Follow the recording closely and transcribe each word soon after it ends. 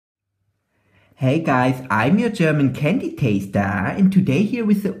Hey guys, I'm your German candy taster, and today here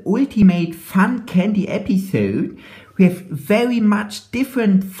with the ultimate fun candy episode, we have very much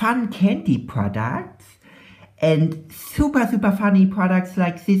different fun candy products and super funny products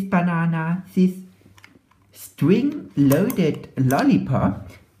like this banana, this string loaded lollipop.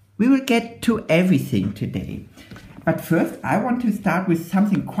 We will get to everything today. But first I want to start with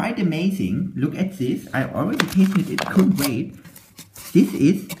something quite amazing. Look at this, I already tasted it, couldn't wait. This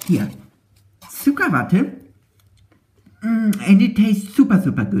is here. Zuckerwatte, and it tastes super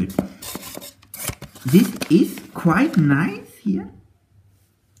good. This is quite nice here.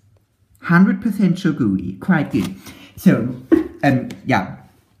 100% sugary, quite good. So, yeah.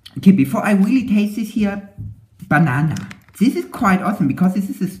 Okay, before I really taste this here, banana. This is quite awesome because this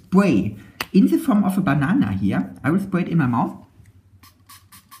is a spray in the form of a banana here. I will spray it in my mouth.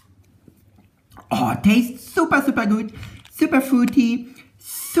 Oh, it tastes super good, super fruity,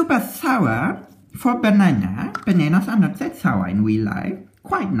 super sour. For banana, bananas are not that sour in real life.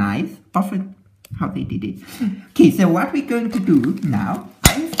 Quite nice, often how they did it. Okay, so what we're going to do now, I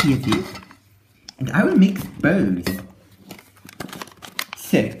have here this, and I will mix both.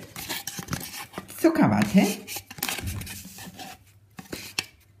 So, Zuckerwatte.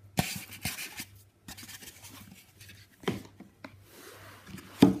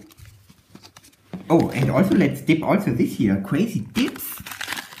 Oh, and also let's dip also this here, crazy dips.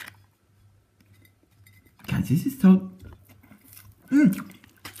 Guys, this is so...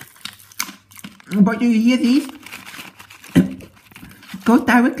 But do you hear these? Goes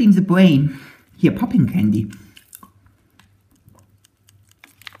directly in the brain. Here, popping candy.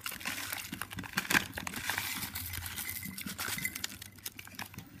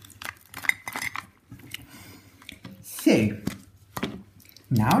 So,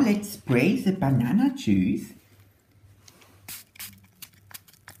 now let's spray the banana juice.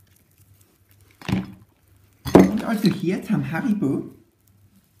 And also here some Haribo.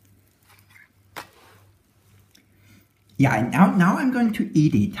 Yeah, and now I'm going to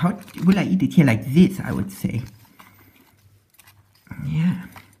eat it. How will I eat it here? Like this, I would say. Yeah.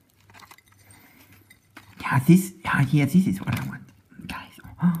 Yeah, this is what I want. Guys,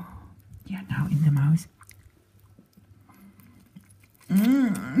 oh, yeah, now in the mouth.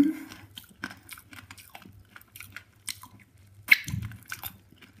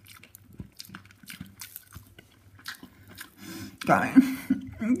 Guys,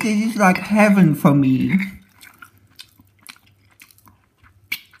 this is like heaven for me.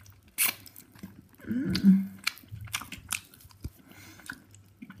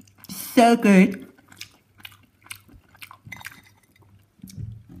 So good.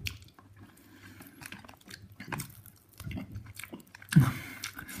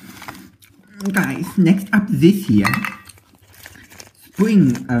 Guys, next up this here.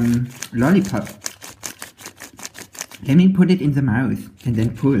 Spring lollipop. Let me put it in the mouth and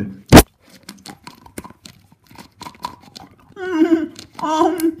then pull.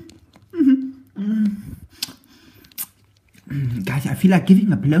 Guys, I feel like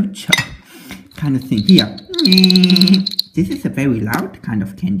giving a blowjob kind of thing. Here. This is a very loud kind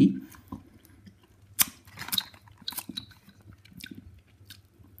of candy.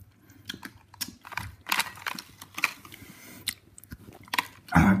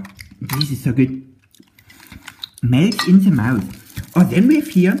 Oh, this is so good. Melts in the mouth. Oh, then we have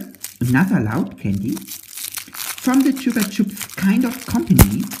here another loud candy from the Sugar Chups kind of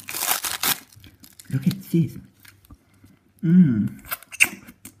company. Look at this.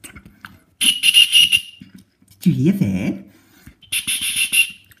 Did you hear that?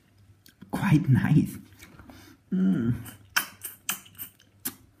 Quite nice.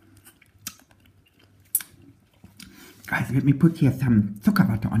 Guys, let me put here some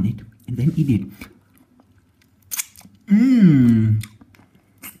Zuckerwatte on it and then eat it.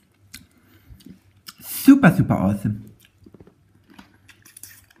 Super awesome.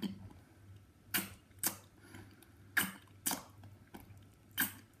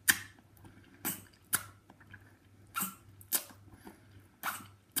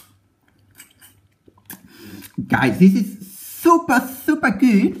 Guys, this is super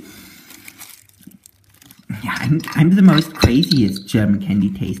good. Yeah, I'm the most craziest German candy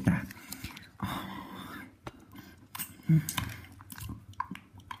taster.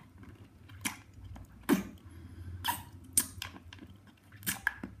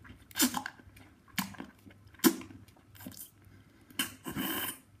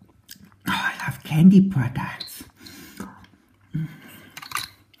 I love candy products.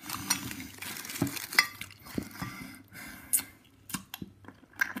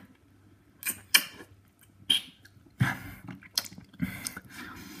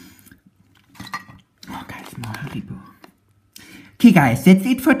 More Haribo. Okay guys, that's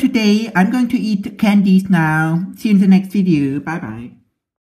it for today. I'm going to eat candies now. See you in the next video. Bye bye.